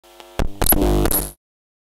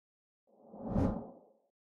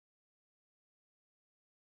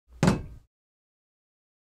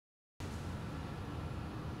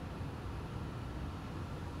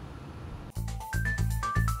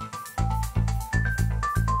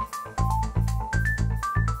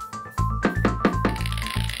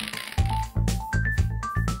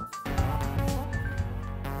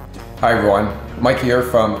Hi everyone, Mike here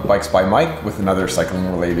from Bikes by Mike with another cycling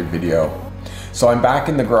related video. So I'm back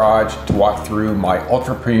in the garage to walk through my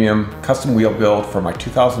ultra premium custom wheel build for my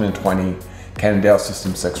 2020 Cannondale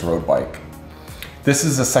SystemSix road bike. This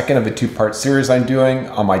is the second of a two-part series I'm doing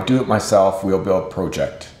on my do-it-myself wheel build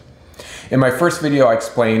project. In my first video I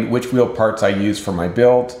explained which wheel parts I used for my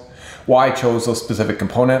build, why I chose those specific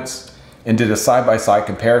components, and did a side-by-side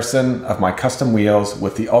comparison of my custom wheels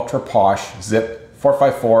with the ultra posh Zipp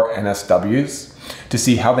 4x4 NSWs to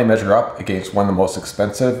see how they measure up against one of the most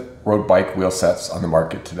expensive road bike wheel sets on the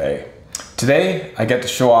market today. Today, I get to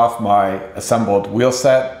show off my assembled wheel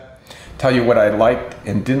set, tell you what I liked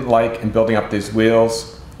and didn't like in building up these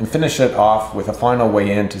wheels, and finish it off with a final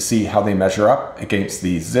weigh-in to see how they measure up against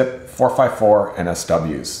the Zipp 4x4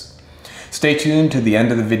 NSWs. Stay tuned to the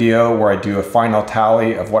end of the video where I do a final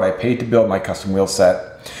tally of what I paid to build my custom wheel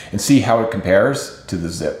set and see how it compares to the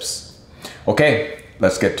Zipps. Okay,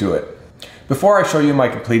 let's get to it. Before I show you my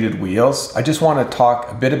completed wheels, I just want to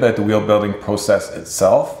talk a bit about the wheel building process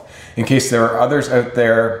itself, in case there are others out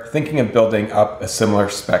there thinking of building up a similar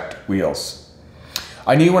spec wheels.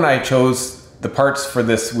 I knew when I chose the parts for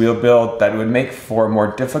this wheel build that it would make for a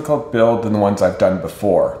more difficult build than the ones I've done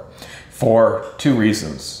before, for two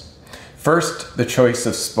reasons. First, the choice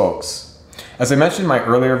of spokes. As I mentioned in my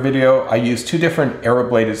earlier video, I used two different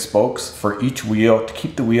arrow-bladed spokes for each wheel to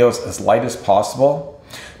keep the wheels as light as possible,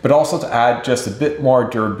 but also to add just a bit more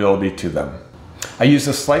durability to them. I used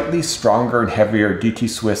a slightly stronger and heavier DT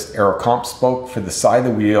Swiss Aero Comp spoke for the side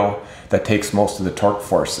of the wheel that takes most of the torque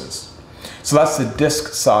forces. So that's the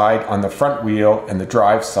disc side on the front wheel and the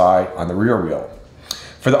drive side on the rear wheel.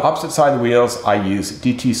 For the opposite side of the wheels, I use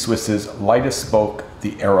DT Swiss's lightest spoke,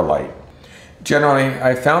 the Aerolite. Generally,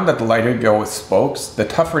 I found that the lighter you go with spokes, the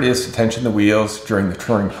tougher it is to tension the wheels during the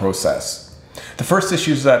touring process. The first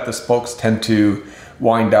issue is that the spokes tend to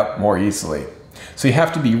wind up more easily. So you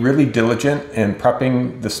have to be really diligent in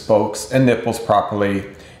prepping the spokes and nipples properly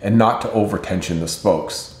and not to over tension the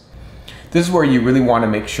spokes. This is where you really want to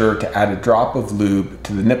make sure to add a drop of lube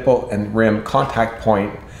to the nipple and rim contact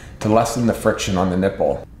point to lessen the friction on the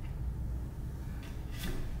nipple.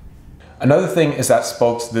 Another thing is that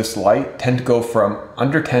spokes this light tend to go from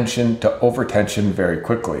under tension to over tension very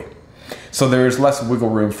quickly. So there is less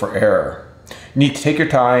wiggle room for error. You need to take your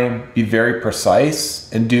time, be very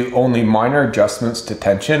precise, and do only minor adjustments to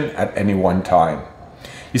tension at any one time.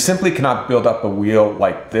 You simply cannot build up a wheel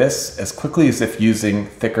like this as quickly as if using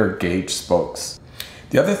thicker gauge spokes.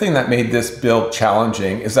 The other thing that made this build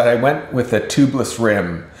challenging is that I went with a tubeless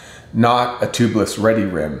rim, not a tubeless ready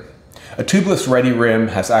rim. A tubeless ready rim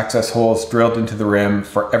has access holes drilled into the rim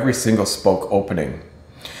for every single spoke opening.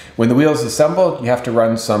 When the wheel is assembled, you have to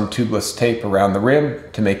run some tubeless tape around the rim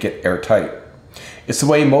to make it airtight. It's the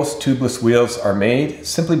way most tubeless wheels are made,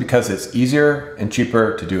 simply because it's easier and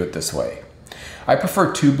cheaper to do it this way. I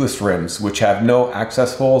prefer tubeless rims, which have no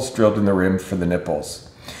access holes drilled in the rim for the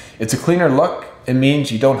nipples. It's a cleaner look and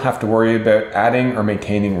means you don't have to worry about adding or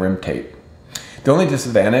maintaining rim tape. The only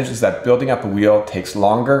disadvantage is that building up a wheel takes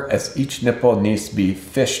longer as each nipple needs to be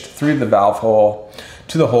fished through the valve hole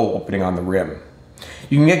to the hole opening on the rim.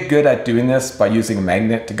 You can get good at doing this by using a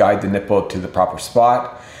magnet to guide the nipple to the proper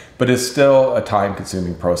spot, but it's still a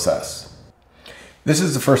time-consuming process. This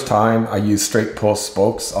is the first time I used straight pull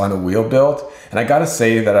spokes on a wheel build, and I gotta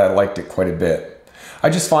say that I liked it quite a bit. I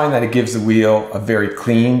just find that it gives the wheel a very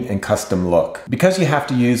clean and custom look. Because you have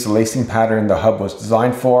to use the lacing pattern the hub was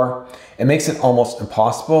designed for, it makes it almost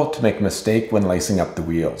impossible to make a mistake when lacing up the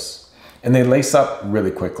wheels. And they lace up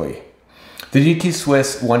really quickly. The DT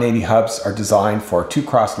Swiss 180 hubs are designed for a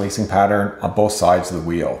 2-cross lacing pattern on both sides of the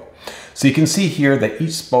wheel. So you can see here that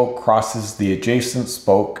each spoke crosses the adjacent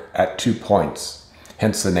spoke at 2 points,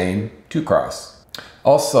 hence the name 2-cross.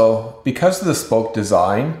 Also, because of the spoke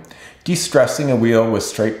design, de-stressing a wheel with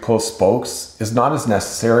straight pull spokes is not as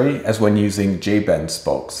necessary as when using J-bend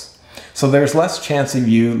spokes. So there's less chance of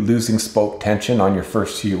you losing spoke tension on your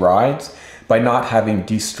first few rides by not having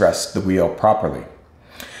de-stressed the wheel properly.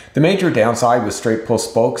 The major downside with straight pull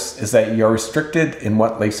spokes is that you're restricted in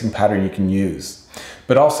what lacing pattern you can use.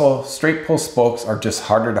 But also, straight pull spokes are just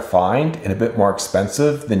harder to find and a bit more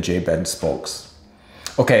expensive than J-bend spokes.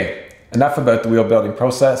 Okay, enough about the wheel building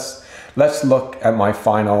process. Let's look at my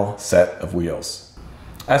final set of wheels.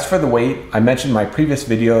 As for the weight, I mentioned in my previous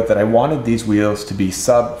video that I wanted these wheels to be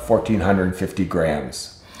sub 1450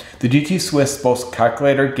 grams. The DT Swiss spoke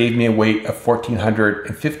calculator gave me a weight of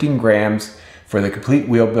 1415 grams for the complete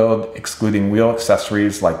wheel build, excluding wheel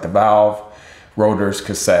accessories like the valve, rotors,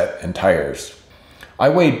 cassette, and tires. I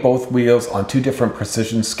weighed both wheels on 2 different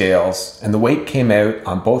precision scales, and the weight came out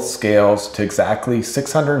on both scales to exactly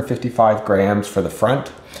 655 grams for the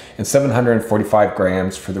front and 745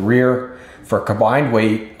 grams for the rear, for a combined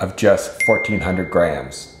weight of just 1,400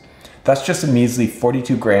 grams. That's just a measly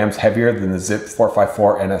 42 grams heavier than the Zipp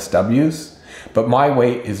 454 NSWs, but my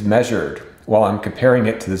weight is measured while I'm comparing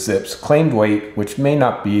it to the Zipp's claimed weight, which may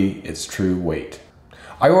not be its true weight.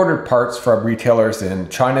 I ordered parts from retailers in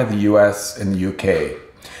China, the US, and the UK.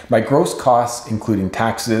 My gross costs, including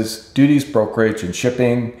taxes, duties, brokerage, and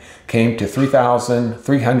shipping, came to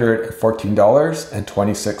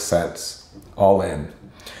 $3,314.26, all in.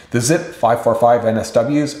 The Zipp 545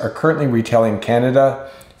 NSWs are currently retailing in Canada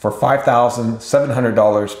for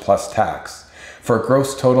 $5,700 plus tax, for a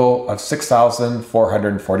gross total of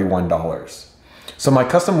 $6,441. So my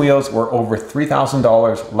custom wheels were over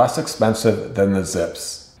 $3,000 less expensive than the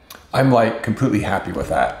Zipps. I'm like completely happy with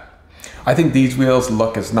that. I think these wheels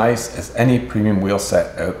look as nice as any premium wheel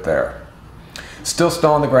set out there. Still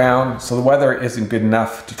snow on the ground, so the weather isn't good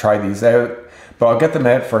enough to try these out, but I'll get them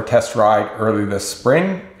out for a test ride early this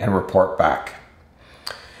spring and report back.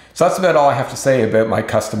 So that's about all I have to say about my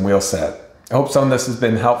custom wheel set. I hope some of this has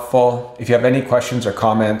been helpful. If you have any questions or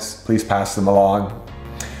comments, please pass them along.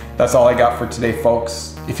 That's all I got for today,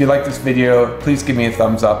 folks. If you like this video, please give me a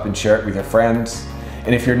thumbs up and share it with your friends.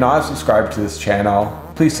 And if you're not subscribed to this channel,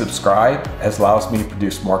 please subscribe, as it allows me to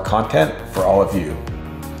produce more content for all of you.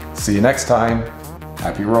 See you next time.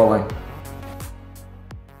 Happy rolling.